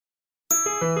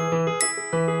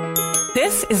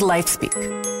This is LifeSpeak,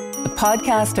 a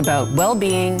podcast about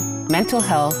well-being, mental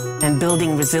health, and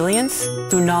building resilience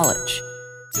through knowledge.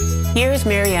 Here's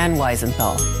Marianne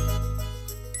Weisenthal.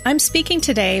 I'm speaking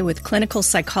today with clinical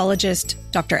psychologist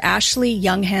Dr. Ashley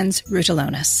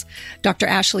Junghans-Rutelonis. Dr.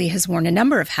 Ashley has worn a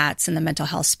number of hats in the mental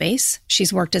health space.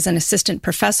 She's worked as an assistant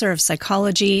professor of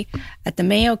psychology at the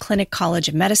Mayo Clinic College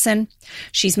of Medicine.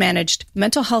 She's managed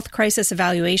mental health crisis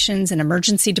evaluations in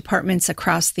emergency departments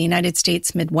across the United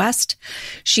States Midwest.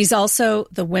 She's also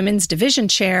the Women's Division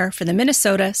Chair for the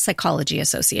Minnesota Psychology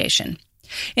Association.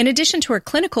 In addition to her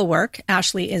clinical work,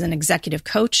 Ashley is an executive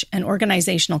coach and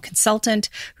organizational consultant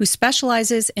who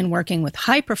specializes in working with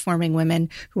high-performing women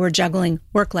who are juggling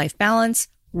work-life balance,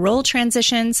 role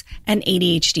transitions, and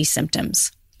ADHD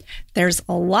symptoms. There's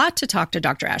a lot to talk to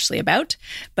Dr. Ashley about,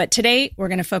 but today we're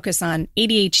going to focus on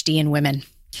ADHD in women.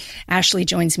 Ashley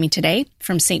joins me today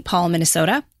from St. Paul,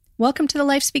 Minnesota. Welcome to the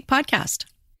LifeSpeak podcast.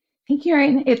 Thank you,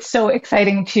 Erin. It's so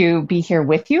exciting to be here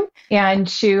with you and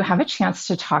to have a chance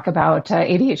to talk about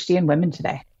ADHD in women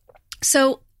today.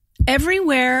 So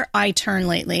everywhere I turn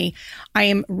lately, I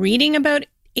am reading about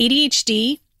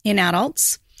ADHD in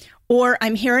adults, or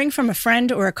I'm hearing from a friend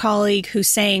or a colleague who's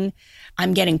saying,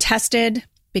 I'm getting tested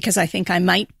because I think I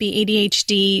might be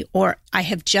ADHD, or I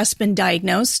have just been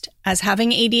diagnosed as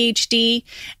having ADHD.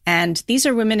 And these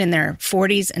are women in their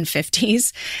 40s and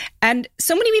 50s. And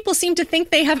so many people seem to think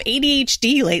they have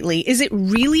ADHD lately. Is it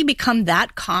really become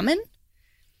that common?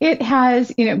 It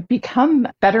has, become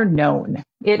better known.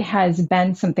 It has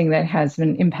been something that has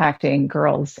been impacting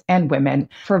girls and women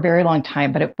for a very long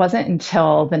time, but it wasn't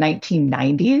until the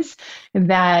 1990s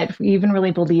that we even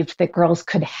really believed that girls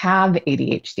could have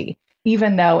ADHD,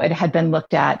 even though it had been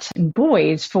looked at in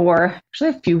boys for actually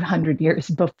a few hundred years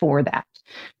before that.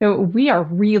 So we are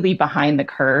really behind the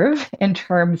curve in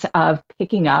terms of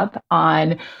picking up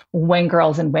on when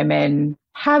girls and women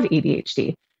have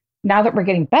ADHD. Now that we're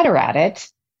getting better at it,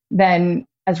 then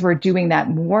as we're doing that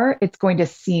more, it's going to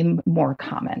seem more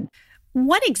common.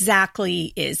 What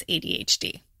exactly is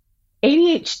ADHD?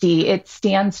 ADHD, it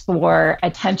stands for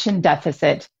Attention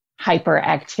Deficit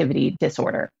Hyperactivity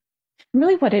Disorder.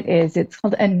 Really what it is, it's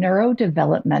called a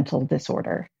neurodevelopmental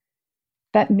disorder.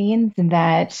 That means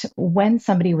that when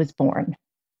somebody was born,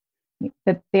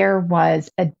 that there was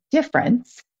a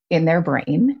difference in their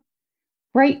brain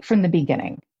right from the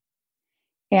beginning,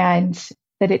 and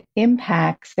that it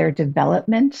impacts their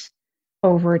development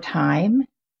over time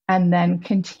and then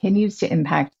continues to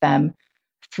impact them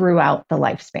throughout the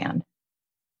lifespan.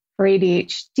 For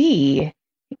ADHD,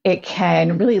 it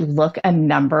can really look a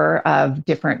number of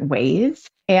different ways.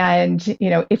 And,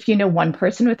 if you know one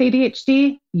person with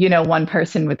ADHD, you know one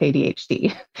person with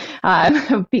ADHD.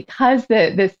 Because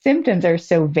the symptoms are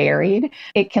so varied,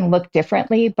 it can look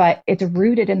differently, but it's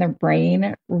rooted in the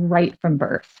brain right from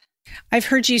birth. I've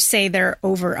heard you say there are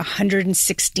over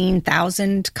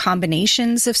 116,000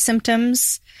 combinations of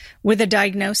symptoms with a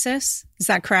diagnosis. Is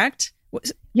that correct?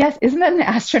 Yes. Isn't that an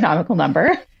astronomical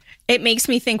number? It makes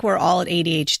me think we're all at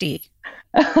ADHD.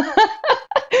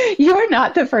 You're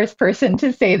not the first person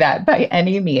to say that by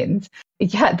any means.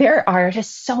 Yeah, there are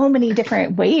just so many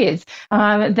different ways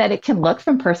that it can look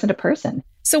from person to person.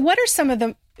 So what are some of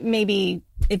the, maybe,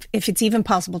 if it's even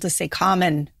possible to say,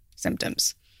 common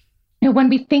symptoms? When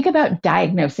we think about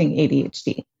diagnosing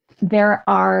ADHD, there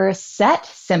are set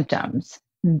symptoms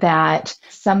that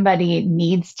somebody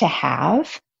needs to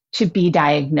have to be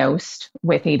diagnosed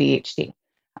with ADHD.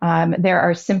 There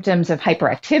are symptoms of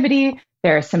hyperactivity,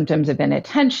 there are symptoms of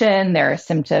inattention, there are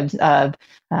symptoms of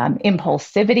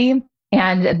impulsivity,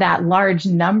 and that large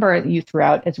number that you threw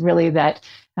out is really that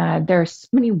there are so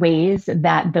many ways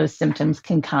that those symptoms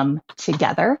can come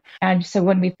together. And so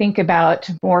when we think about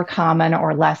more common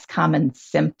or less common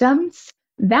symptoms,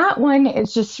 that one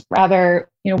is just rather,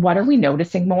 what are we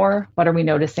noticing more? What are we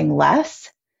noticing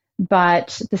less?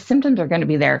 But the symptoms are going to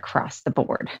be there across the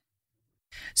board.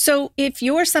 So if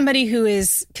you're somebody who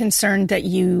is concerned that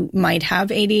you might have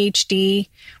ADHD,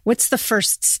 what's the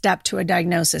first step to a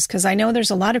diagnosis? Because I know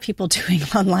there's a lot of people doing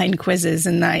online quizzes,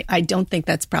 and I don't think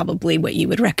that's probably what you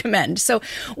would recommend. So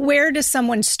where does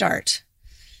someone start?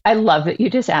 I love that you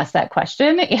just asked that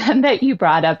question and that you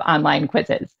brought up online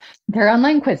quizzes. There are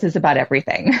online quizzes about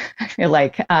everything. I feel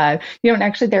like, and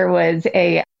actually there was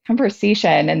a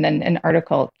conversation and then an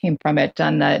article came from it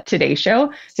on the Today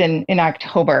Show in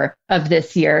October of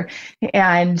this year.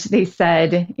 And they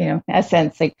said, in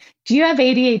essence, like, do you have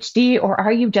ADHD or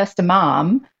are you just a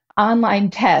mom? Online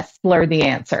tests blur the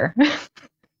answer.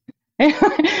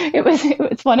 It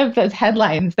was one of those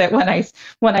headlines that when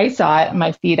I saw it on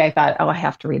my feed, I thought, oh, I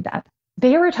have to read that.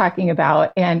 they were talking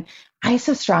about, and I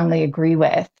so strongly agree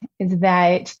with, is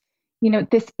that,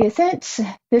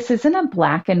 this isn't a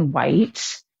black and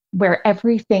white where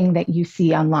everything that you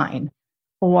see online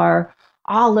or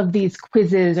all of these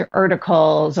quizzes or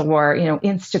articles or,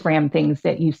 Instagram things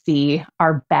that you see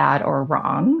are bad or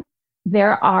wrong.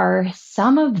 There are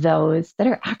some of those that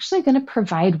are actually going to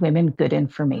provide women good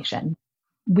information.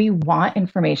 We want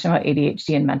information about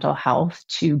ADHD and mental health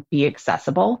to be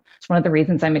accessible. It's one of the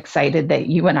reasons I'm excited that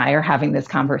you and I are having this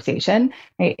conversation.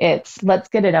 It's let's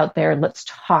get it out there. Let's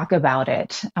talk about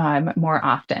it more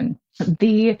often.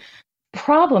 The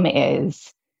problem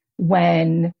is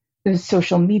when the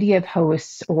social media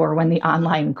posts or when the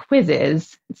online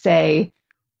quizzes say,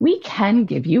 we can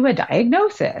give you a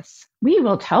diagnosis. We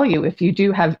will tell you if you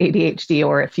do have ADHD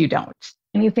or if you don't.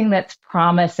 Anything that's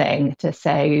promising to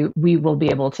say we will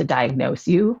be able to diagnose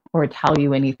you or tell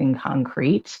you anything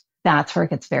concrete, that's where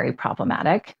it gets very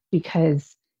problematic,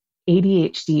 because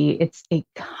ADHD, it's a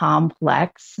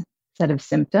complex set of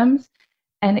symptoms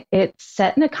and it's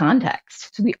set in a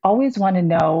context. So we always want to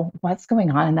know what's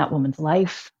going on in that woman's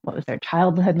life. What was their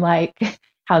childhood like?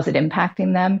 How's it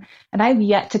impacting them? And I've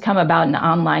yet to come about an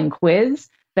online quiz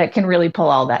that can really pull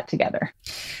all that together.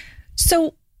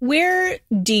 So where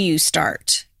do you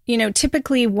start?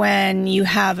 Typically when you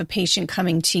have a patient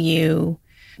coming to you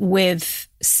with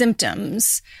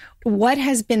symptoms, what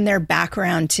has been their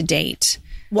background to date?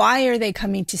 Why are they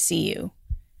coming to see you?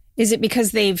 Is it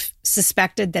because they've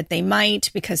suspected that they might,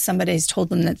 because somebody's told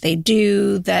them that they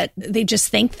do, that they just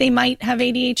think they might have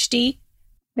ADHD?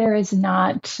 There is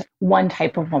not one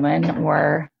type of woman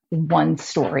or one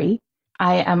story.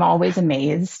 I am always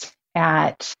amazed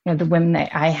at the women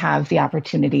that I have the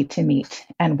opportunity to meet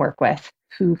and work with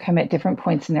who come at different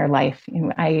points in their life.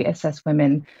 I assess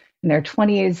women in their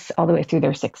 20s all the way through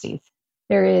their 60s.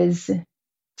 There is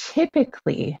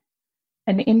typically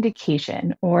an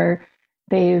indication, or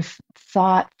they've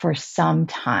thought for some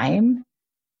time,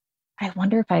 I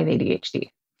wonder if I have ADHD.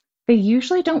 They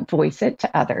usually don't voice it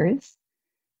to others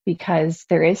because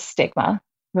there is stigma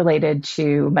related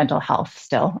to mental health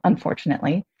still,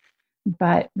 unfortunately.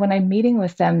 But when I'm meeting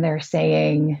with them, they're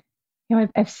saying,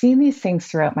 I've seen these things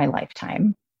throughout my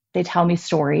lifetime. They tell me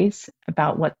stories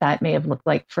about what that may have looked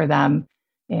like for them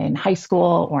in high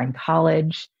school or in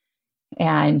college.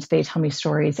 And they tell me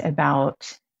stories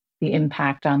about the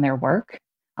impact on their work.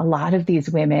 A lot of these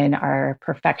women are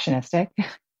perfectionistic.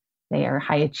 They are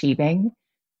high achieving.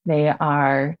 They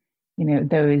are,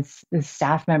 those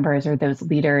staff members or those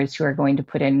leaders who are going to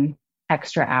put in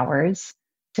extra hours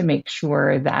to make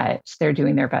sure that they're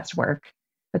doing their best work.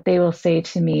 But they will say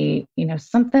to me,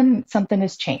 something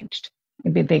has changed.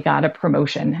 Maybe they got a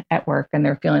promotion at work and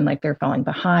they're feeling like they're falling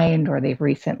behind, or they've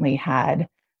recently had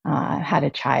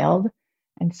a child.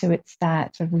 And so it's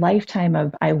that sort of lifetime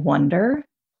of I wonder,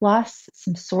 plus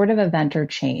some sort of event or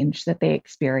change that they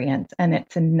experience. And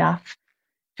it's enough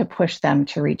to push them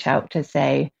to reach out to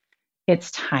say,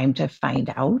 it's time to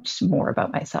find out more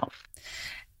about myself.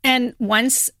 And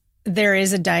once there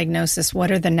is a diagnosis,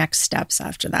 what are the next steps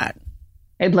after that?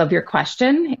 I love your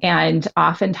question. And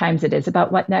oftentimes it is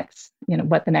about what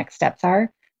the next steps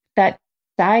are. That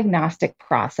diagnostic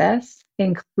process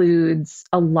includes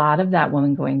a lot of that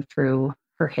woman going through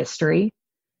her history.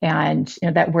 And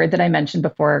that word that I mentioned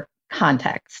before,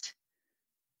 context.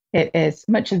 It is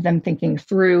much of them thinking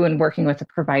through and working with a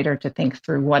provider to think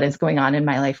through what is going on in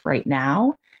my life right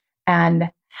now, and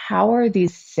how are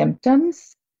these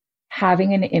symptoms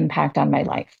having an impact on my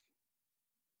life.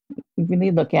 We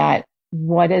really look at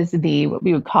what we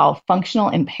would call functional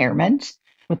impairment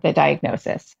with the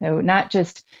diagnosis. So not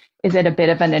just, is it a bit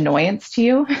of an annoyance to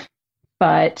you,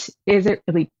 but is it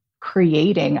really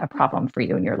creating a problem for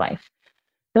you in your life?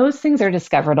 Those things are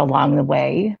discovered along the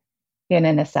way in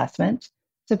an assessment.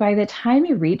 So by the time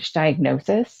you reach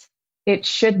diagnosis, it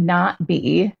should not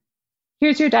be,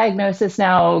 here's your diagnosis,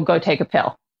 now go take a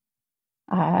pill.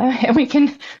 And we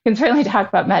can certainly talk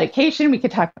about medication. We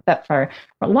could talk about that for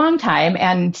a long time,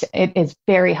 and it is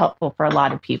very helpful for a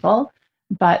lot of people.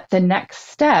 But the next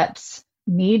steps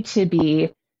need to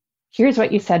be, here's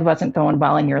what you said wasn't going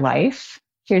well in your life.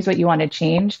 Here's what you want to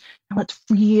change. And let's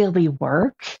really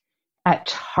work at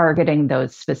targeting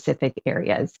those specific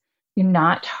areas. You're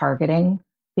not targeting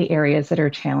the areas that are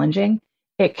challenging.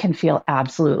 It can feel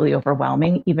absolutely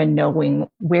overwhelming, even knowing,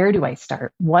 where do I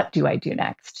start? What do I do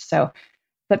next? So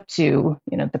it's up to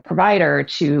the provider,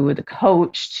 to the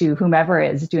coach, to whomever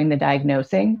is doing the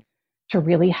diagnosing, to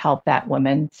really help that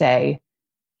woman say,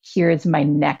 here's my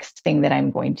next thing that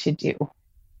I'm going to do.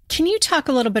 Can you talk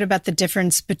a little bit about the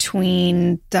difference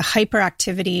between the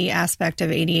hyperactivity aspect of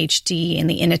ADHD and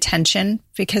the inattention?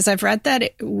 Because I've read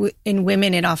that in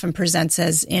women, it often presents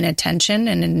as inattention,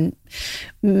 and in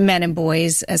men and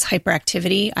boys as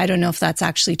hyperactivity. I don't know if that's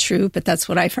actually true, but that's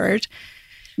what I've heard.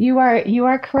 You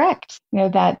are correct.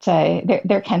 That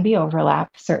there can be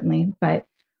overlap, certainly, but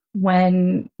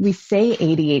when we say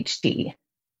ADHD,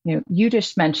 you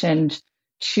just mentioned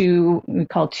we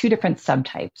call two different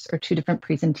subtypes or two different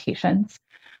presentations.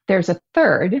 There's a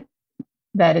third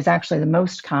that is actually the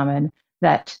most common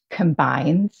that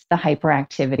combines the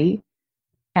hyperactivity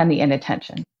and the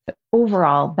inattention. But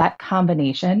overall, that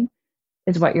combination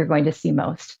is what you're going to see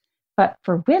most. But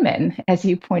for women, as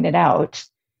you pointed out,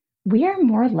 we are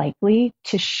more likely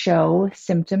to show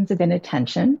symptoms of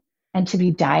inattention and to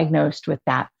be diagnosed with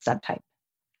that subtype.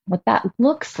 What that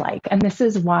looks like, and this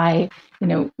is why,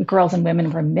 girls and women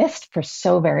were missed for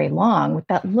so very long, what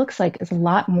that looks like is a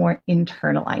lot more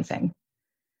internalizing.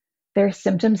 There are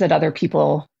symptoms that other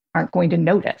people aren't going to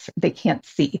notice, they can't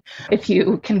see. If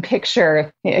you can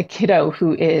picture a kiddo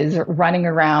who is running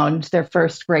around their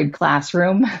first grade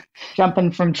classroom,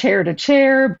 jumping from chair to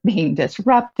chair, being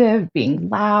disruptive, being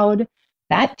loud,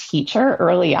 that teacher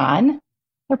early on,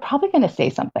 they're probably going to say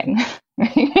something.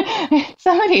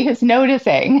 Somebody is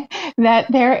noticing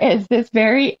that there is this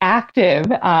very active,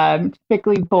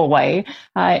 typically boy,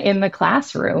 in the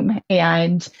classroom.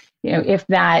 And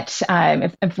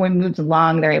if one moves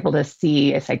along, they're able to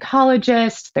see a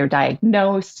psychologist, they're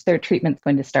diagnosed, their treatment's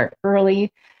going to start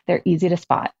early, they're easy to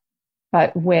spot.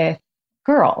 But with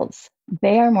girls,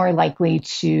 they are more likely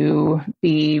to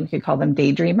be, we could call them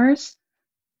daydreamers.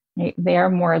 They are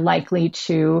more likely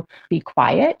to be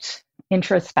quiet,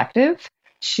 introspective,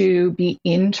 to be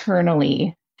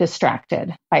internally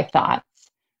distracted by thoughts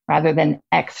rather than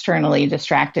externally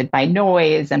distracted by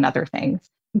noise and other things.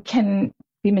 It can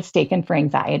be mistaken for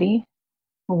anxiety,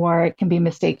 or it can be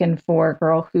mistaken for a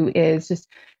girl who is just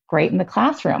great in the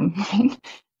classroom,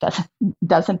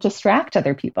 doesn't distract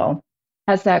other people.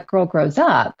 As that girl grows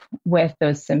up with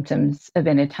those symptoms of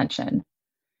inattention,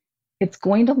 it's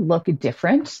going to look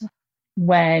different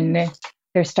when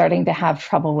they're starting to have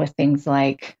trouble with things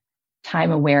like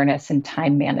time awareness and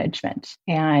time management,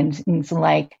 and things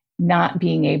like not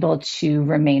being able to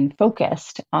remain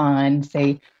focused on,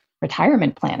 say,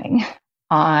 retirement planning,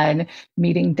 on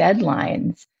meeting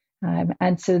deadlines.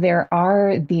 And so there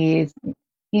are these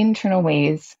internal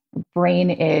ways the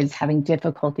brain is having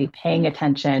difficulty paying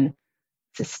attention,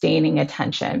 sustaining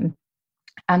attention,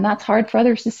 and that's hard for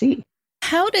others to see.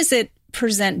 How does it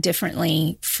present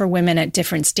differently for women at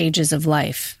different stages of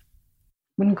life?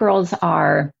 When girls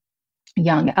are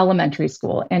young, elementary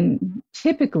school, and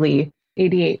typically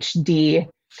ADHD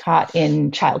caught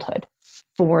in childhood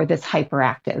for this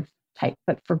hyperactive type.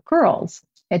 But for girls,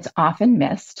 it's often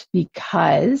missed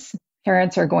because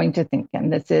parents are going to think,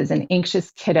 and this is an anxious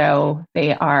kiddo,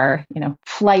 they are,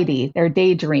 flighty, they're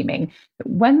daydreaming. But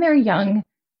when they're young,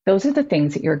 those are the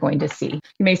things that you're going to see.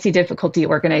 You may see difficulty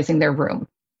organizing their room.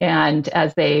 And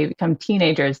as they become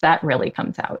teenagers, that really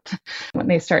comes out. When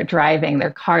they start driving,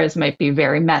 their cars might be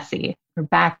very messy. Their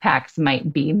backpacks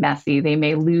might be messy. They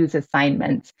may lose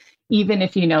assignments, even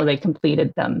if they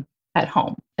completed them at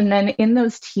home. And then in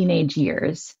those teenage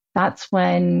years, that's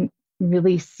when you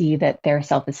really see that their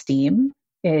self-esteem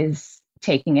is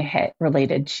taking a hit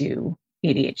related to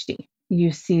ADHD.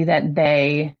 You see that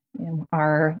they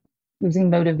are losing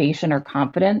motivation or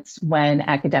confidence when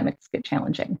academics get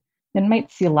challenging. And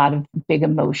might see a lot of big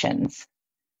emotions,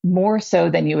 more so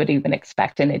than you would even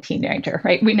expect in a teenager,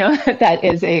 right? We know that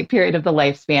is a period of the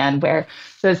lifespan where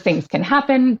those things can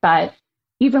happen, but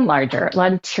even larger, a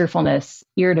lot of tearfulness,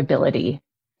 irritability,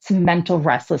 some mental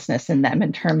restlessness in them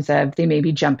in terms of they may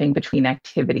be jumping between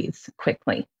activities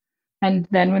quickly. And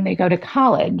then when they go to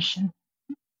college,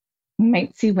 you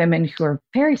might see women who are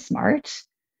very smart,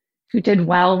 who did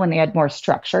well when they had more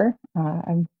structure,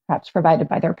 perhaps provided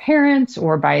by their parents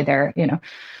or by their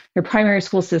primary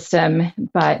school system,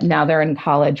 but now they're in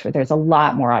college where there's a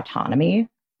lot more autonomy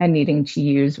and needing to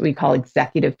use what we call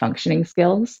executive functioning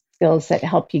skills that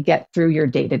help you get through your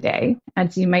day-to-day.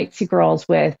 And so you might see girls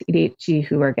with ADHD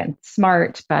who are, again,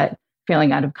 smart, but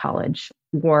failing out of college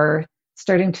or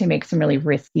starting to make some really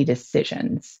risky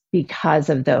decisions because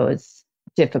of those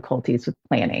difficulties with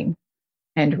planning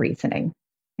and reasoning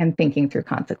and thinking through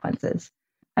consequences.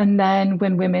 And then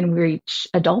when women reach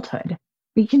adulthood,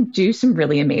 we can do some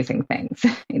really amazing things.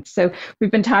 So we've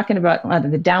been talking about a lot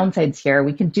of the downsides here.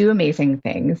 We can do amazing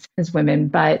things as women,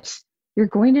 but you're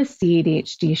going to see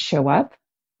ADHD show up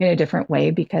in a different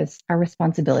way because our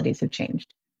responsibilities have changed.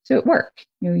 So at work,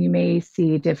 you may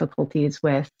see difficulties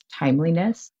with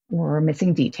timeliness or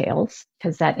missing details,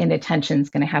 because that inattention is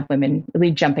going to have women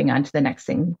really jumping onto the next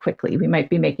thing quickly. We might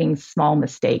be making small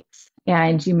mistakes,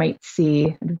 and you might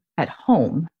see at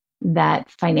home that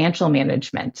financial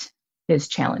management is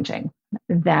challenging,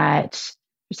 that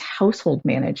there's household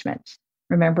management,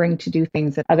 remembering to do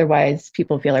things that otherwise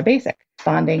people feel are basic,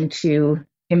 responding to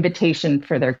invitation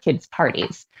for their kids'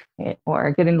 parties, right?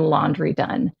 Or getting the laundry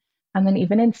done. And then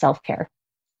even in self-care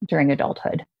during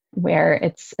adulthood, where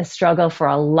it's a struggle for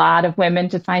a lot of women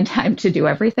to find time to do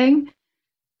everything.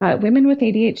 Women with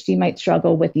ADHD might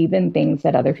struggle with even things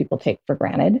that other people take for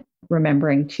granted,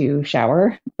 remembering to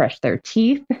shower, brush their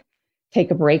teeth,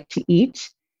 take a break to eat.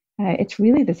 It's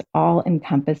really this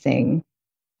all-encompassing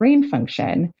brain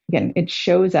function. Again, it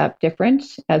shows up different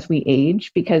as we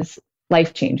age because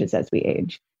life changes as we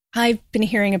age. I've been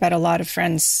hearing about a lot of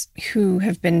friends who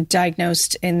have been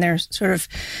diagnosed in their sort of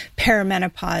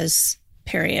perimenopause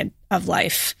period of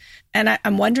life. And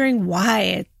I'm wondering why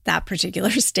at that particular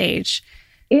stage.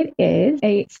 It is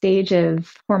a stage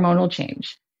of hormonal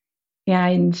change.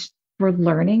 And we're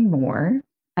learning more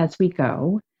as we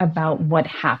go about what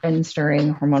happens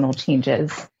during hormonal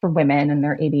changes for women and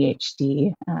their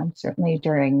ADHD, certainly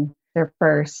during their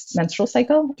first menstrual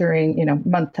cycle, during,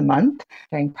 month to month,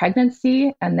 during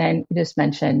pregnancy. And then you just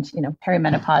mentioned,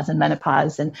 perimenopause and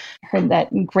menopause. And I heard that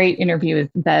great interview with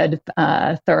Beth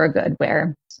Thorogood,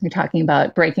 where you're talking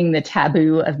about breaking the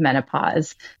taboo of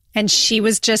menopause. And she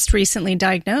was just recently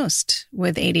diagnosed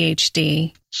with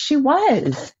ADHD. She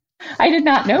was. I did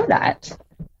not know that.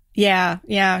 Yeah.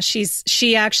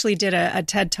 She actually did a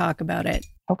TED Talk about it.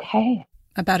 Okay.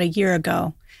 About a year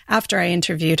ago after I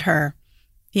interviewed her.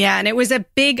 Yeah. And it was a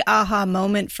big aha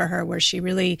moment for her where she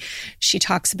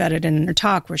talks about it in her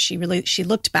talk, where she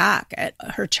looked back at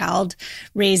her child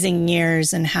raising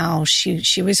years and how she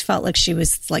always felt like she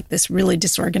was like this really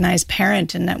disorganized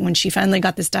parent. And that when she finally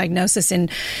got this diagnosis in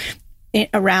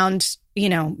around,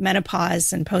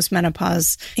 menopause and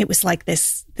postmenopause, it was like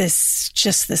this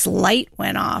light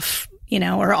went off,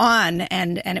 or on.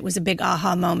 And it was a big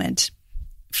aha moment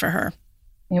for her.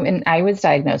 And I was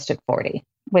diagnosed at 40.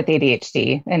 With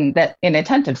ADHD and that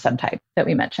inattentive subtype that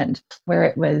we mentioned, where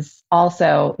it was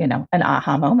also, an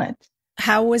aha moment.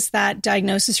 How was that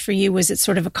diagnosis for you? Was it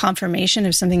sort of a confirmation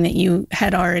of something that you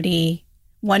had already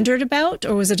wondered about,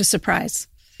 or was it a surprise?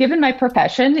 Given my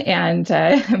profession and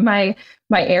my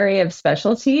area of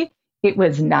specialty, it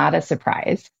was not a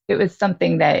surprise. It was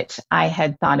something that I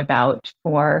had thought about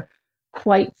for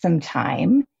quite some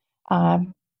time. But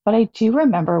I do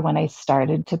remember when I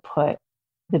started to put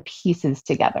the pieces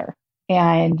together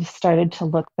and started to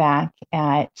look back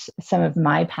at some of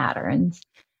my patterns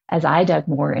as I dug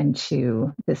more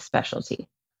into this specialty.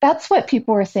 That's what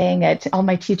people were saying all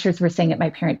my teachers were saying at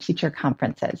my parent-teacher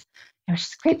conferences.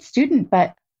 She's a great student,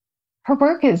 but her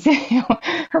work is,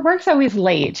 her work's always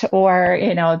late, or,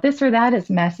 this or that is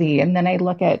messy. And then I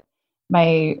look at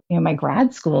my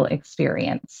grad school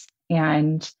experience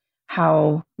and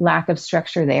how lack of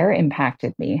structure there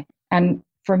impacted me. And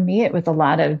for me, it was a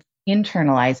lot of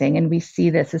internalizing, and we see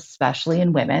this especially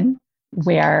in women,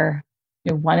 where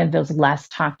one of those less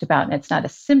talked about, and it's not a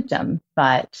symptom,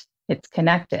 but it's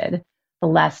connected, the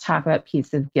less talked about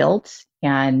piece of guilt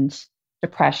and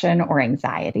depression or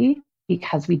anxiety,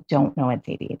 because we don't know it's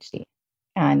ADHD.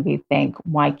 And we think,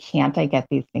 why can't I get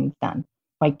these things done?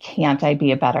 Why can't I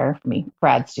be a better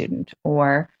grad student?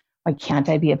 Or why can't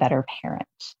I be a better parent?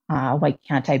 Why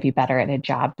can't I be better at a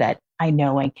job that I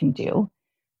know I can do?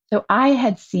 So I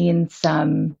had seen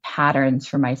some patterns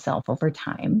for myself over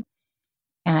time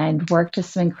and worked with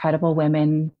some incredible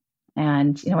women.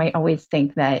 And, I always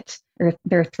think that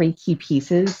there are three key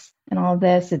pieces in all of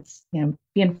this. It's,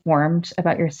 be informed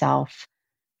about yourself,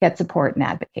 get support, and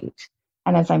advocate.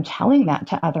 And as I'm telling that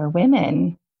to other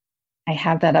women, I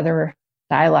have that other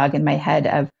dialogue in my head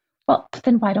of, well,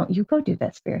 then why don't you go do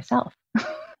this for yourself?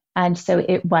 And so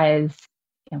it was,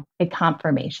 a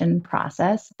confirmation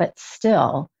process, but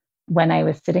still, when I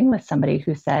was sitting with somebody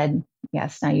who said,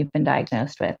 yes, now you've been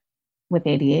diagnosed with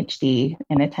ADHD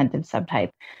and attentive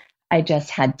subtype, I just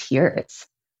had tears,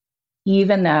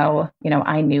 even though,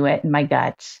 I knew it in my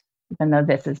gut, even though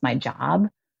this is my job,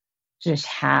 to just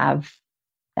have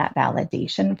that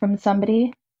validation from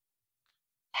somebody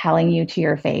telling you to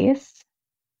your face.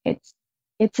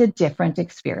 It's a different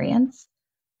experience.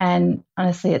 And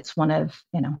honestly, it's one of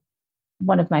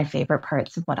my favorite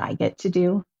parts of what I get to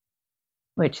do,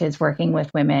 which is working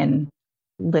with women,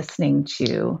 listening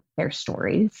to their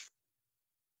stories.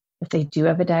 If they do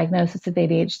have a diagnosis of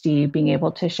ADHD, being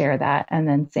able to share that and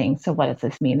then saying, so what does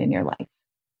this mean in your life?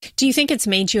 Do you think it's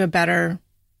made you a better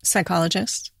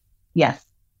psychologist? Yes.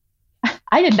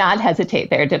 I did not hesitate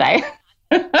there, did I?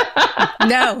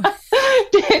 No.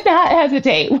 Did not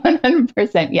hesitate.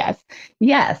 100%. Yes.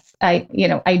 Yes. I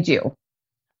do.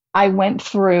 I went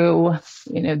through,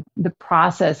 the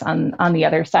process on the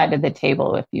other side of the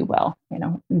table, if you will.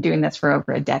 I'm doing this for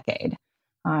over a decade.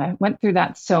 I went through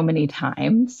that so many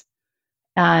times,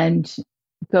 and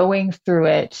going through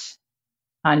it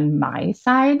on my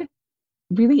side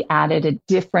really added a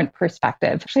different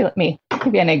perspective. Actually, let me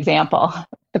give you an example.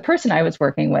 The person I was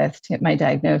working with to get my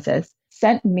diagnosis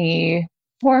sent me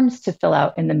forms to fill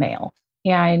out in the mail.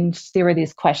 And there were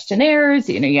these questionnaires,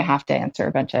 you have to answer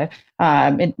a bunch of,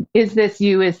 is this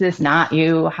you? Is this not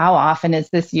you? How often is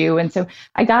this you? And so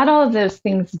I got all of those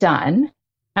things done.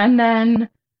 And then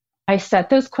I set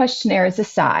those questionnaires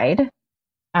aside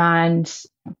and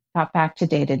got back to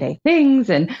day-to-day things.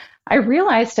 And I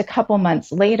realized a couple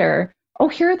months later, oh,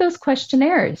 here are those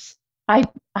questionnaires. I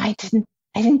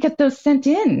didn't get those sent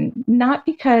in, not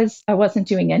because I wasn't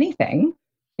doing anything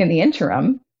in the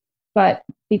interim, but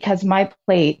because my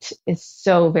plate is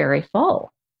so very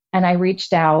full. And I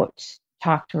reached out,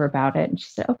 talked to her about it, and she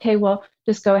said, okay, well,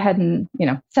 just go ahead and,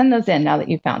 send those in now that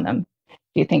you found them. Do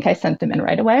you think I sent them in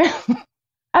right away?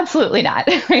 Absolutely not.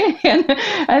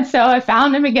 and so I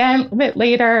found them again a bit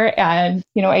later. And,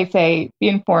 I say, be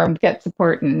informed, get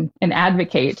support, and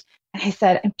advocate. And I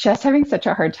said, I'm just having such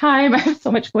a hard time. I have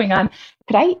so much going on.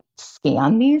 Could I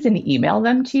scan these and email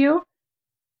them to you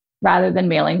rather than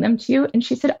mailing them to you? And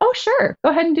she said, oh, sure, go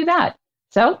ahead and do that.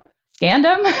 So scanned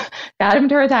them, got them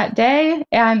to her that day,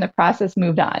 and the process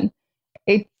moved on.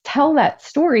 I tell that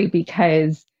story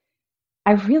because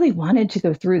I really wanted to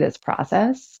go through this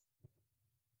process.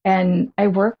 And I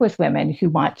work with women who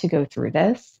want to go through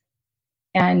this.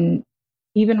 And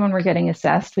even when we're getting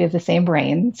assessed, we have the same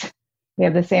brains. We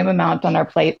have the same amount on our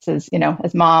plates as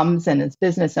moms and as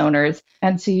business owners.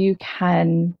 And so you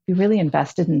can be really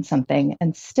invested in something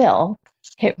and still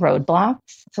hit roadblocks.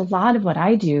 So a lot of what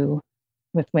I do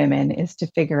with women is to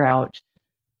figure out,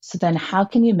 so then how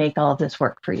can you make all of this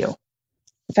work for you?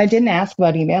 If I didn't ask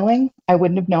about emailing, I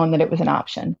wouldn't have known that it was an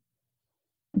option.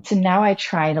 And so now I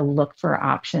try to look for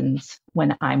options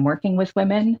when I'm working with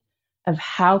women of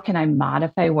how can I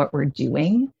modify what we're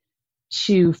doing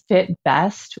to fit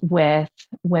best with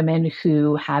women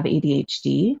who have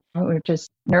ADHD or just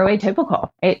neuroatypical,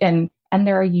 right? And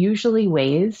there are usually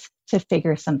ways to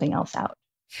figure something else out.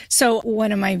 So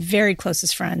one of my very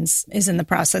closest friends is in the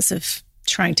process of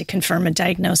trying to confirm a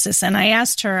diagnosis. And I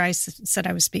asked her, I said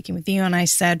I was speaking with you, and I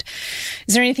said,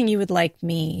 is there anything you would like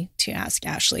me to ask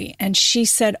Ashley? And she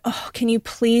said, oh, can you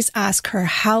please ask her,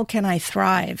 how can I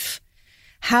thrive?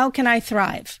 How can I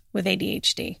thrive with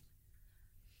ADHD?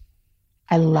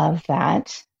 I love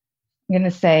that. I'm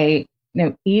going to say,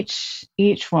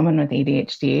 each woman with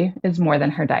ADHD is more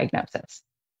than her diagnosis.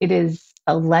 It is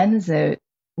a lens that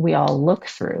we all look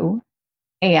through,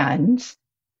 and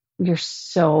you're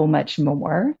so much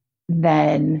more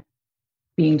than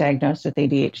being diagnosed with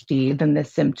ADHD, than the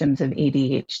symptoms of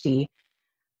ADHD.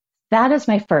 That is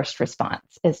my first response,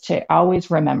 is to always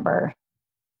remember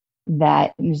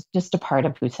that it's just a part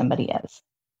of who somebody is.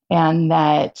 And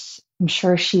that I'm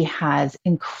sure she has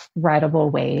incredible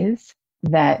ways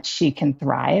that she can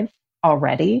thrive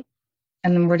already.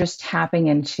 And then we're just tapping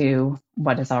into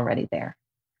what is already there.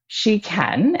 She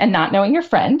can, and not knowing your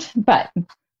friend, but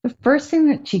the first thing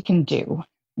that she can do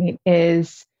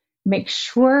is make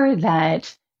sure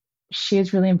that she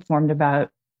is really informed about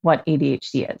what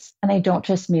ADHD is. And I don't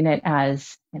just mean it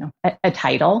as, a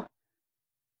title.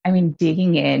 I mean,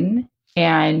 digging in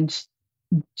and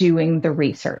doing the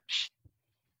research.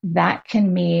 That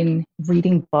can mean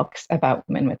reading books about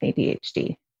women with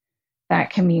ADHD.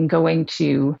 That can mean going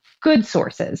to good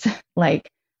sources like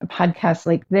a podcast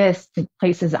like this,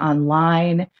 places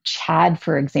online. CHAD,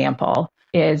 for example,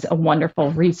 is a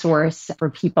wonderful resource for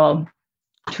people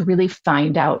to really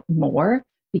find out more,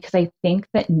 because I think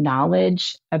that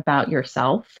knowledge about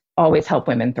yourself always help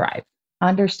women thrive.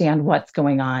 Understand what's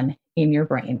going on in your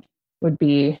brain would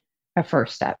be a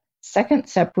first step. Second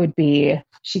step would be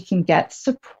she can get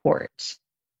support.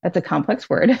 That's a complex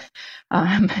word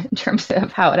in terms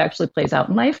of how it actually plays out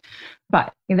in life.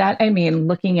 But that, I mean,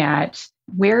 looking at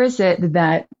where is it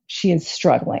that she is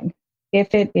struggling?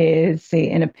 If it is, say,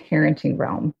 in a parenting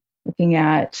realm, looking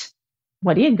at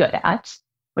what are you good at?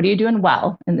 What are you doing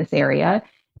well in this area?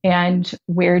 And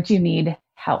where do you need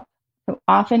help? So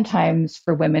oftentimes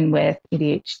for women with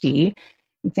ADHD,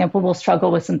 example, will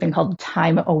struggle with something called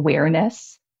time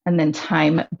awareness and then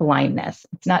time blindness.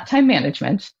 It's not time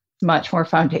management. It's much more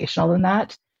foundational than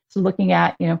that. So looking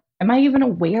at, am I even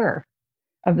aware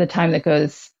of the time that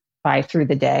goes by through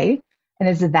the day? And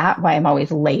is that why I'm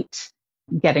always late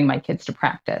getting my kids to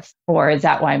practice? Or is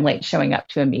that why I'm late showing up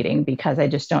to a meeting because I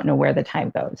just don't know where the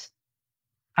time goes?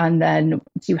 And then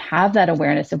once you have that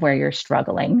awareness of where you're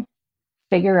struggling,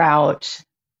 figure out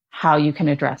how you can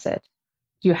address it.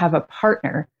 Do you have a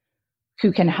partner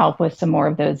who can help with some more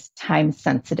of those time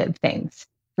sensitive things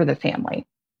for the family?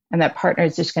 And that partner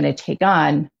is just going to take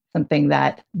on something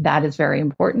that is very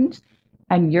important.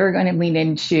 And you're going to lean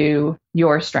into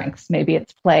your strengths. Maybe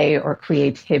it's play or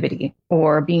creativity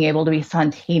or being able to be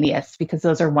spontaneous, because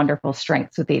those are wonderful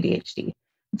strengths with ADHD.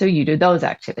 So you do those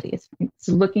activities.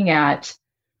 So looking at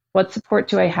what support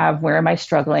do I have? Where am I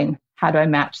struggling? How do I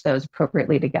match those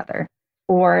appropriately together?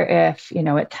 Or if,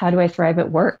 it's how do I thrive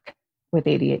at work with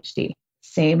ADHD?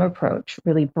 Same approach,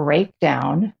 really break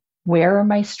down where are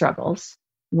my struggles?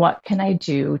 What can I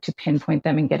do to pinpoint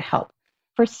them and get help?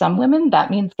 For some women, that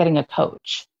means getting a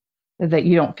coach, that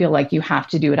you don't feel like you have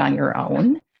to do it on your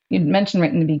own. You mentioned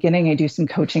right in the beginning, I do some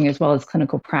coaching as well as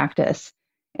clinical practice.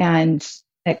 And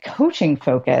that coaching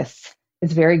focus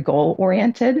is very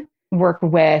goal-oriented. Work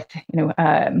with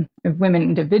women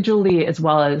individually as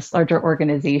well as larger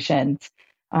organizations.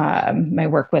 I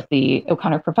work with the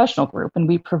O'Connor Professional Group, and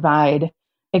we provide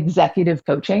executive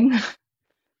coaching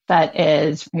that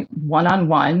is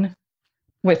one-on-one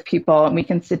with people, and we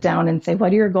can sit down and say,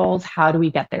 what are your goals? How do we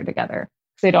get there together?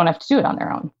 So they don't have to do it on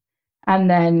their own. And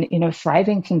then,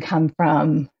 thriving can come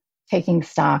from taking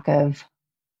stock of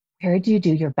where do you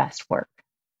do your best work?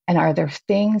 And are there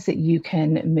things that you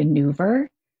can maneuver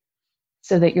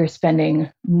so that you're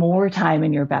spending more time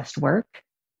in your best work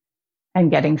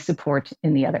and getting support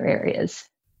in the other areas?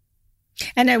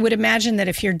 And I would imagine that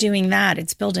if you're doing that,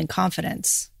 it's building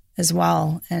confidence as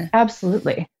well.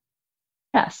 Absolutely.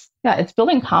 Yes. Yeah. It's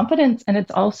building confidence. And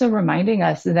it's also reminding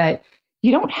us that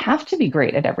you don't have to be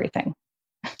great at everything.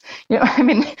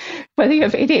 Whether you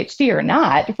have ADHD or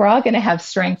not, we're all going to have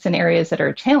strengths in areas that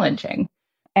are challenging.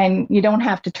 And you don't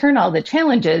have to turn all the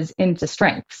challenges into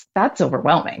strengths. That's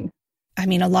overwhelming.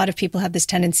 A lot of people have this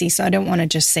tendency, so I don't want to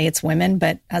just say it's women,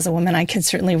 but as a woman, I can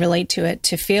certainly relate to it,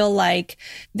 to feel like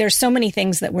there's so many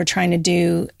things that we're trying to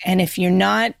do. And if you're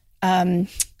not,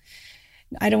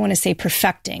 I don't want to say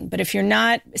perfecting, but if you're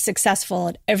not successful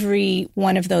at every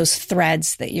one of those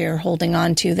threads that you're holding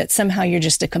on to, that somehow you're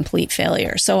just a complete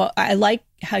failure. So I like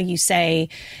how you say,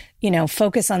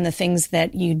 focus on the things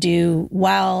that you do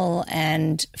well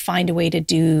and find a way to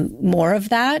do more of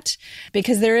that,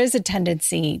 because there is a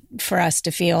tendency for us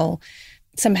to feel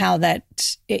somehow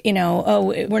that,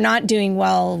 we're not doing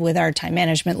well with our time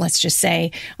management, let's just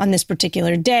say, on this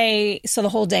particular day. So the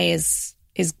whole day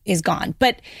is gone.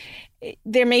 But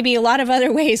there may be a lot of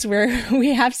other ways where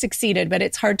we have succeeded, but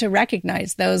it's hard to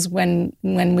recognize those when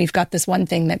we've got this one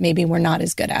thing that maybe we're not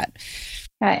as good at.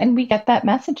 And we get that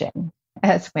messaging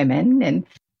as women. And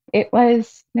it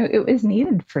was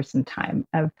needed for some time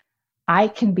of, I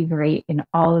can be great in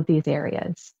all of these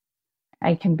areas.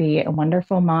 I can be a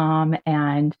wonderful mom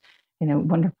and,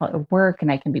 wonderful at work,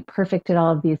 and I can be perfect at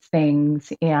all of these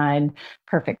things, and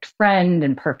perfect friend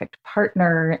and perfect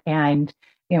partner. And,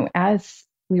 as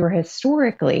we were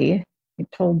historically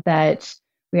told that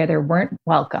we either weren't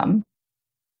welcome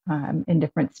in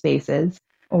different spaces,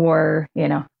 or,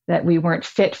 that we weren't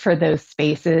fit for those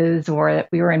spaces, or that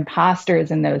we were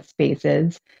imposters in those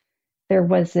spaces, there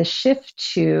was this shift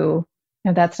to,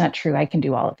 that's not true. I can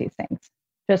do all of these things.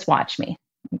 Just watch me.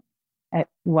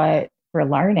 What we're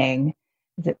learning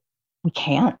is that we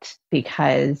can't,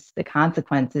 because the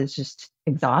consequence is just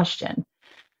exhaustion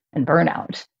and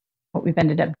burnout. What we've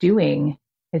ended up doing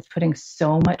is putting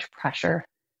so much pressure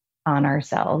on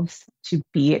ourselves to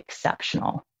be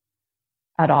exceptional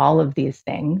at all of these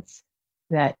things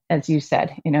that, as you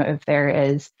said, if there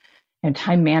is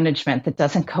time management that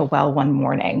doesn't go well one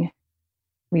morning,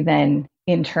 we then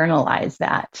internalize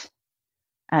that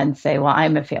and say, well,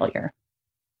 I'm a failure,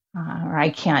 or I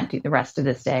can't do the rest of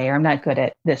this day, or I'm not good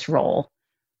at this role,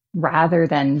 rather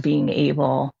than being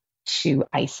able to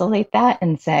isolate that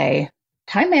and say,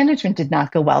 time management did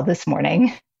not go well this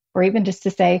morning, or even just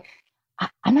to say,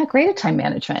 I'm not great at time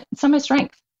management. It's not my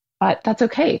strength, but that's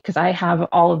okay, because I have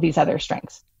all of these other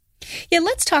strengths. Yeah,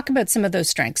 let's talk about some of those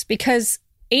strengths, because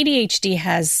ADHD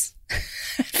has,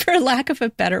 for lack of a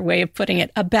better way of putting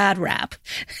it, a bad rap.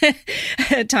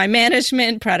 Time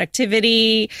management,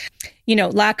 productivity,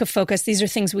 lack of focus. These are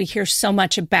things we hear so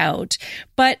much about.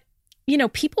 But,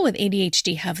 people with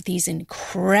ADHD have these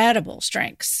incredible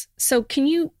strengths. So can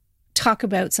you talk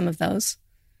about some of those?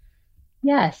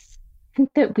 Yes. I think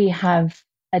that we have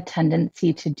a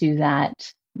tendency to do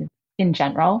that in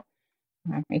general.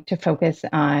 Right, to focus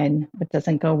on what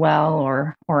doesn't go well,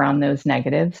 or on those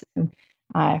negatives.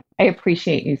 I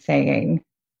appreciate you saying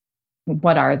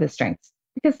what are the strengths?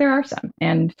 Because there are some,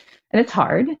 and it's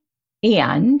hard.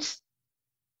 And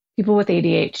people with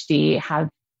ADHD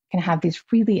can have these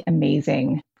really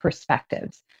amazing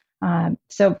perspectives.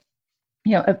 So,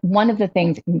 one of the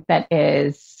things that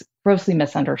is grossly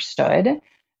misunderstood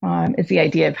is the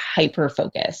idea of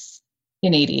hyperfocus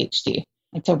in ADHD.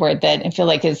 It's a word that I feel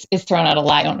like is thrown out a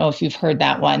lot. I don't know if you've heard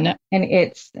that one. And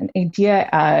it's an idea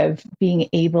of being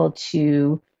able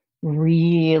to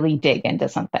really dig into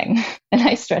something. And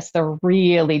I stress the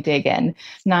really dig in.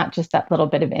 It's not just that little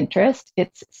bit of interest.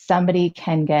 It's somebody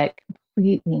can get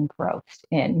completely engrossed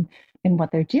in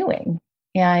what they're doing.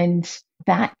 And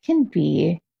that can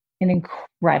be an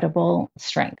incredible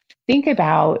strength. Think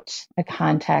about a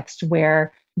context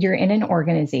where you're in an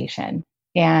organization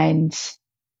and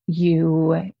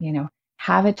you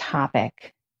have a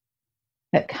topic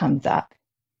that comes up,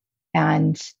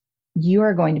 and you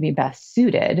are going to be best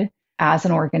suited as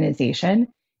an organization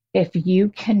if you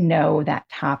can know that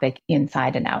topic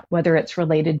inside and out, whether it's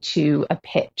related to a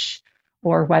pitch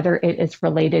or whether it is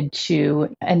related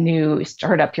to a new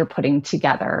startup you're putting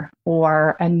together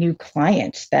or a new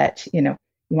client that you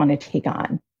want to take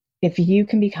on. If you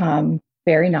can become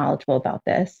very knowledgeable about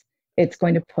this, it's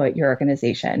going to put your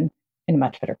organization in a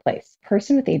much better place. A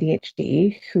person with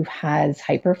ADHD who has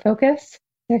hyperfocus,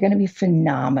 they're going to be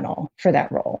phenomenal for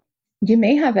that role. You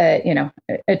may have a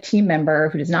team member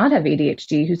who does not have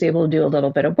ADHD who's able to do a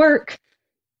little bit of work.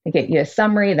 They get you a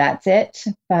summary, that's it.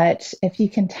 But if you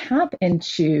can tap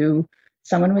into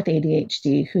someone with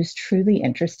ADHD who's truly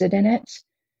interested in it,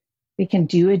 they can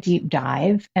do a deep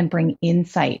dive and bring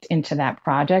insight into that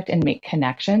project and make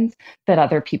connections that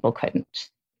other people couldn't.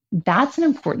 That's an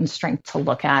important strength to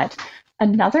look at.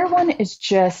 Another one is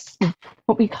just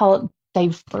what we call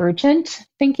divergent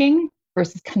thinking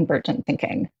versus convergent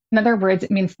thinking. In other words,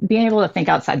 it means being able to think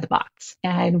outside the box.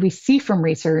 And we see from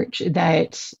research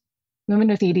that women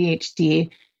with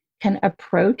ADHD can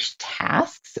approach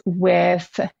tasks with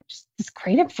just this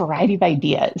creative variety of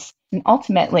ideas, and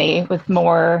ultimately with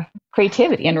more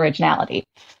creativity and originality.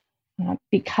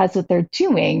 Because what they're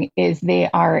doing is they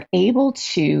are able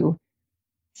to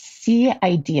see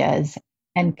ideas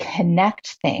and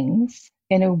connect things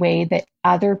in a way that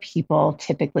other people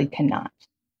typically cannot.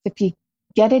 If you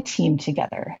get a team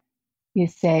together, you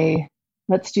say,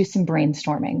 let's do some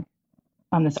brainstorming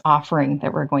on this offering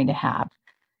that we're going to have.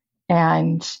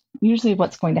 And usually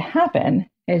what's going to happen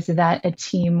is that a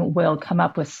team will come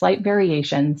up with slight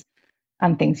variations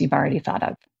on things you've already thought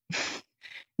of.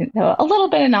 A little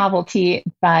bit of novelty,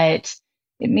 but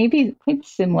it may be quite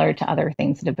similar to other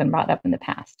things that have been brought up in the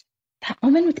past. That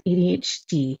woman with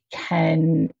ADHD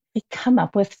can come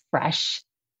up with fresh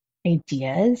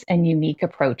ideas and unique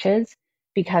approaches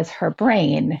because her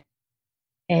brain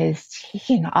is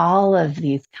taking all of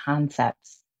these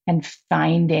concepts and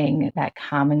finding that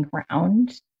common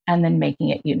ground and then making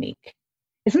it unique.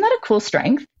 Isn't that a cool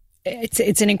strength?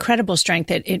 It's an incredible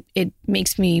strength. It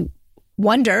makes me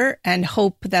wonder and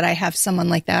hope that I have someone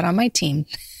like that on my team.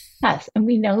 Yes, and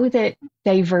we know that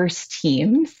diverse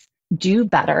teams do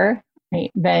better,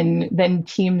 right, than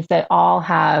teams that all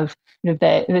have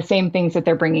the same things that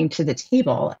they're bringing to the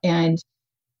table. And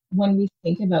when we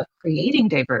think about creating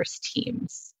diverse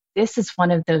teams, this is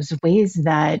one of those ways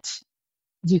that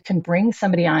you can bring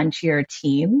somebody onto your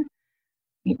team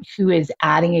who is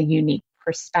adding a unique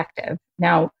perspective.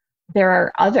 Now, there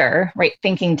are other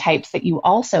thinking types that you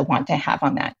also want to have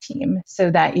on that team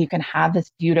so that you can have this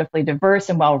beautifully diverse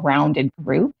and well-rounded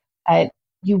group.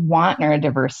 You want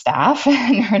neurodiverse staff,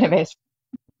 neurodiverse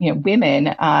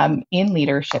women in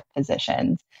leadership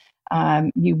positions.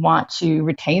 You want to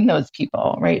retain those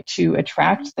people, right? To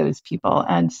attract those people.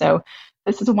 And so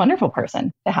this is a wonderful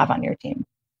person to have on your team.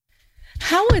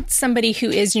 How would somebody who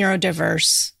is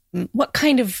neurodiverse, what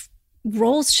kind of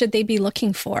roles should they be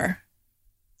looking for?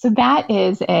 So that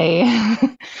is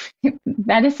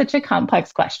such a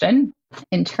complex question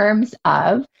in terms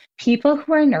of people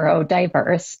who are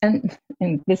neurodiverse. And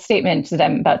this statement that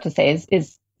I'm about to say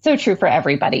is so true for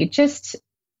everybody, just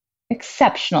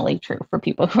exceptionally true for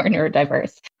people who are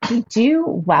neurodiverse. They do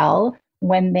well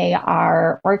when they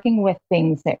are working with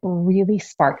things that really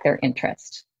spark their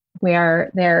interest,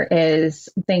 where there is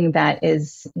something that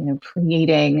is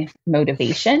creating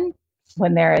motivation,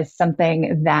 when there is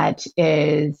something that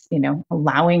is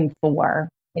allowing for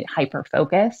hyper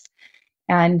focus.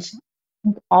 And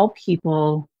all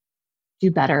people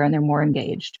do better and they're more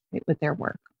engaged with their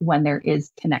work when there is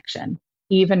connection,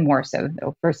 even more so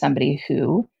though for somebody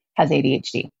who has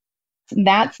ADHD.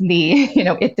 That's the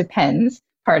it depends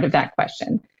part of that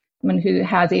question. Someone who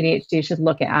has ADHD should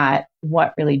look at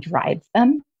what really drives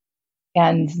them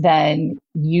and then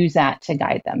use that to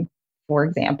guide them. For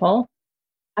example,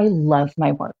 I love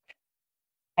my work.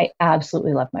 I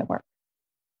absolutely love my work.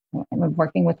 I love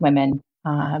working with women.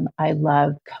 I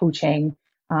love coaching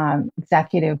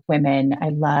executive women. I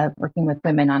love working with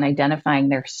women on identifying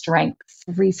their strengths,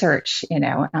 research,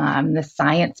 the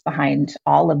science behind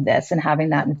all of this and having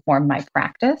that inform my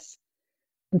practice.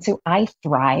 And so I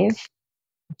thrive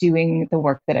doing the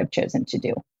work that I've chosen to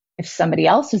do. If somebody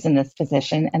else was in this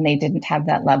position and they didn't have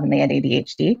that love and they had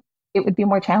ADHD, it would be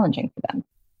more challenging for them.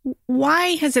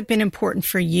 Why has it been important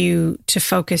for you to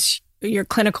focus your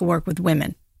clinical work with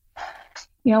women?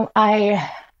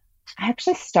 I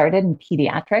actually started in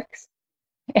pediatrics,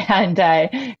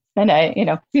 and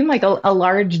seemed like a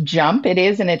large jump. It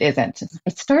is and it isn't. I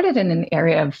started in an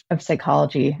area of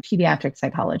psychology, pediatric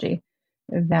psychology,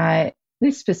 that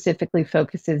really specifically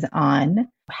focuses on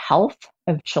health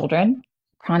of children,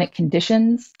 chronic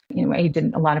conditions. I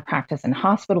did a lot of practice in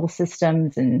hospital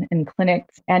systems and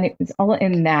clinics, and it was all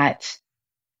in that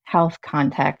health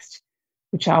context,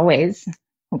 which always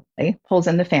hopefully pulls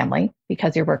in the family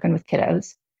because you're working with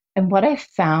kiddos. And what I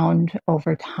found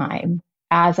over time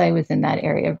as I was in that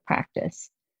area of practice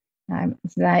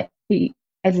is that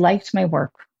I liked my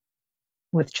work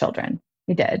with children.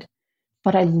 I did.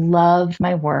 But I love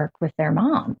my work with their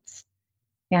moms.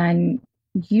 And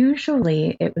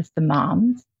usually it was the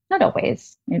moms, not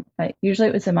always, but usually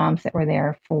it was the moms that were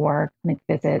there for clinic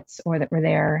visits or that were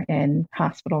there in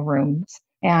hospital rooms.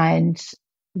 And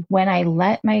when I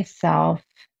let myself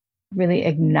really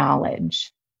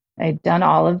acknowledge, I'd done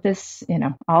all of this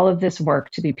work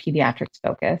to be pediatrics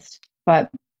focused, but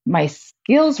my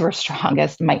skills were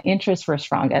strongest, my interests were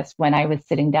strongest when I was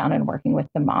sitting down and working with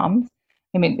the moms.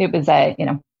 I mean, it was a,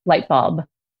 light bulb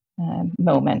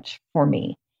moment for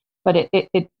me, but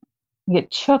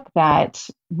it took that,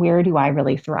 where do I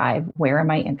really thrive? Where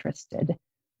am I interested?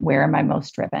 Where am I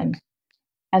most driven?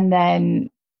 And then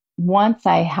once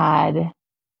I had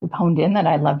honed in that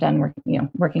I loved on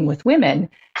working with women,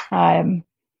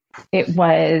 it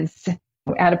was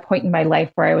at a point in my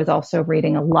life where I was also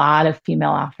reading a lot of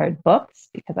female authored books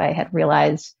because I had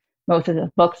realized most of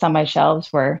the books on my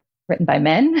shelves were written by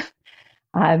men,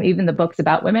 even the books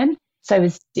about women. So I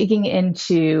was digging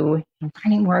into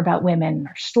finding more about women,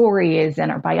 our stories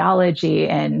and our biology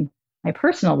and my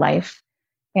personal life.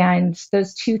 And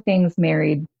those two things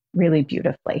married really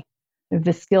beautifully.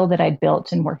 The skill that I'd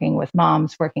built in working with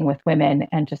moms, working with women,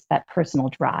 and just that personal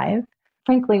drive.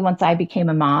 Frankly, once I became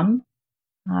a mom,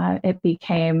 it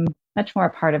became much more a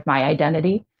part of my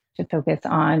identity to focus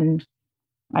on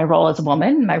my role as a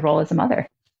woman, my role as a mother.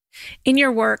 In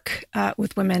your work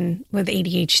with women with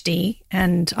ADHD,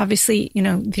 and obviously,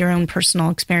 your own personal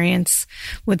experience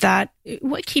with that,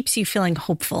 what keeps you feeling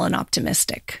hopeful and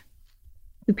optimistic?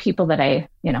 The people that I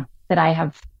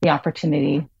have the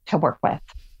opportunity to work with,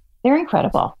 they're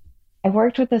incredible. I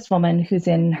worked with this woman who's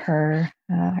in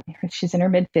she's in her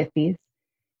mid 50s,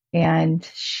 and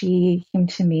she came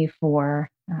to me for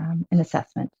an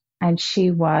assessment. And she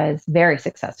was very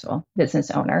successful business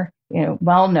owner,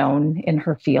 well known in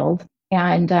her field.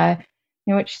 And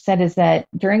what she said is that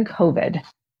during COVID,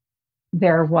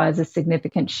 there was a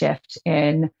significant shift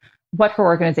in what her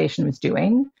organization was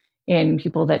doing, in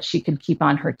people that she could keep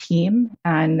on her team,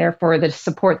 and therefore the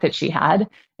support that she had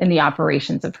in the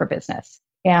operations of her business.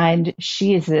 And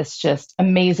she is this just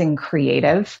amazing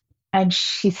creative, and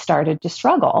she started to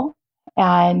struggle.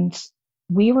 And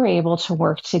we were able to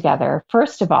work together.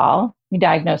 First of all, we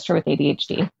diagnosed her with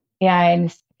ADHD.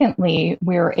 And secondly,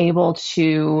 we were able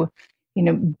to,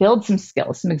 build some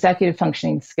skills, some executive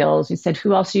functioning skills. We said,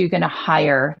 who else are you going to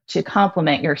hire to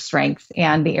complement your strengths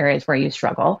and the areas where you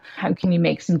struggle? How can you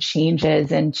make some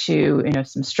changes into,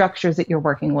 some structures that you're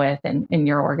working with and in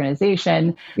your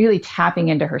organization, really tapping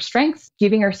into her strengths,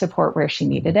 giving her support where she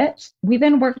needed it. We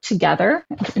then worked together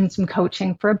in some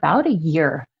coaching for about a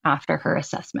year after her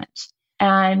assessment.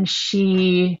 And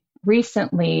she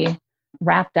recently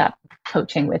wrapped up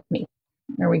coaching with me,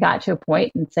 where we got to a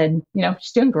point and said,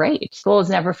 she's doing great. Goal is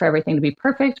never for everything to be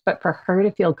perfect, but for her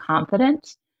to feel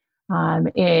confident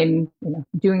in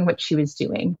doing what she was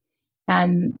doing.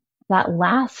 And that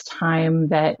last time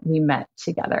that we met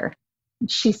together,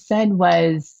 she said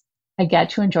was, I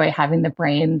get to enjoy having the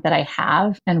brain that I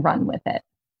have and run with it.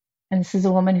 And this is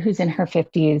a woman who's in her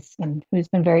 50s and who's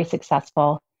been very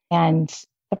successful. And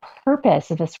the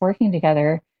purpose of us working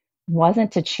together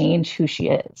wasn't to change who she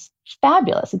is. She's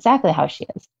fabulous, exactly how she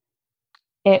is.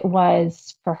 It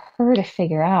was for her to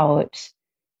figure out,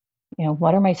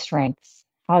 what are my strengths?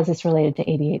 How is this related to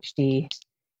ADHD?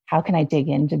 How can I dig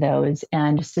into those?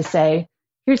 And just to say,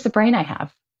 here's the brain I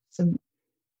have. So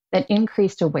that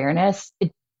increased awareness,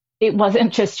 it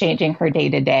wasn't just changing her day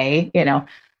to day,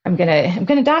 I'm going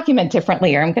to document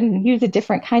differently, or I'm going to use a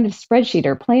different kind of spreadsheet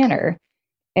or planner.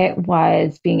 It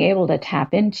was being able to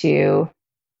tap into,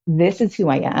 this is who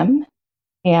I am,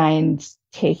 and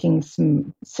taking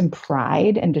some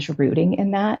pride and just rooting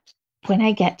in that. When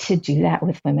I get to do that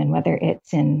with women, whether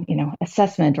it's in,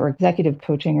 assessment or executive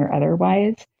coaching or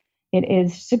otherwise, it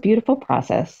is just a beautiful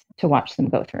process to watch them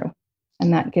go through.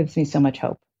 And that gives me so much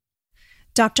hope.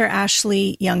 Dr.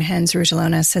 Ashley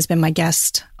Junghans-Rutelonis has been my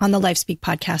guest on the LifeSpeak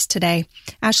podcast today.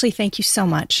 Ashley, thank you so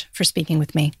much for speaking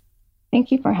with me.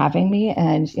 Thank you for having me.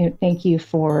 And thank you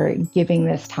for giving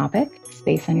this topic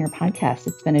space on your podcast.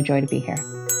 It's been a joy to be here.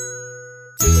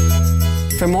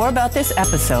 For more about this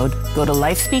episode, go to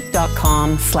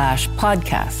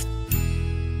lifespeak.com/podcast.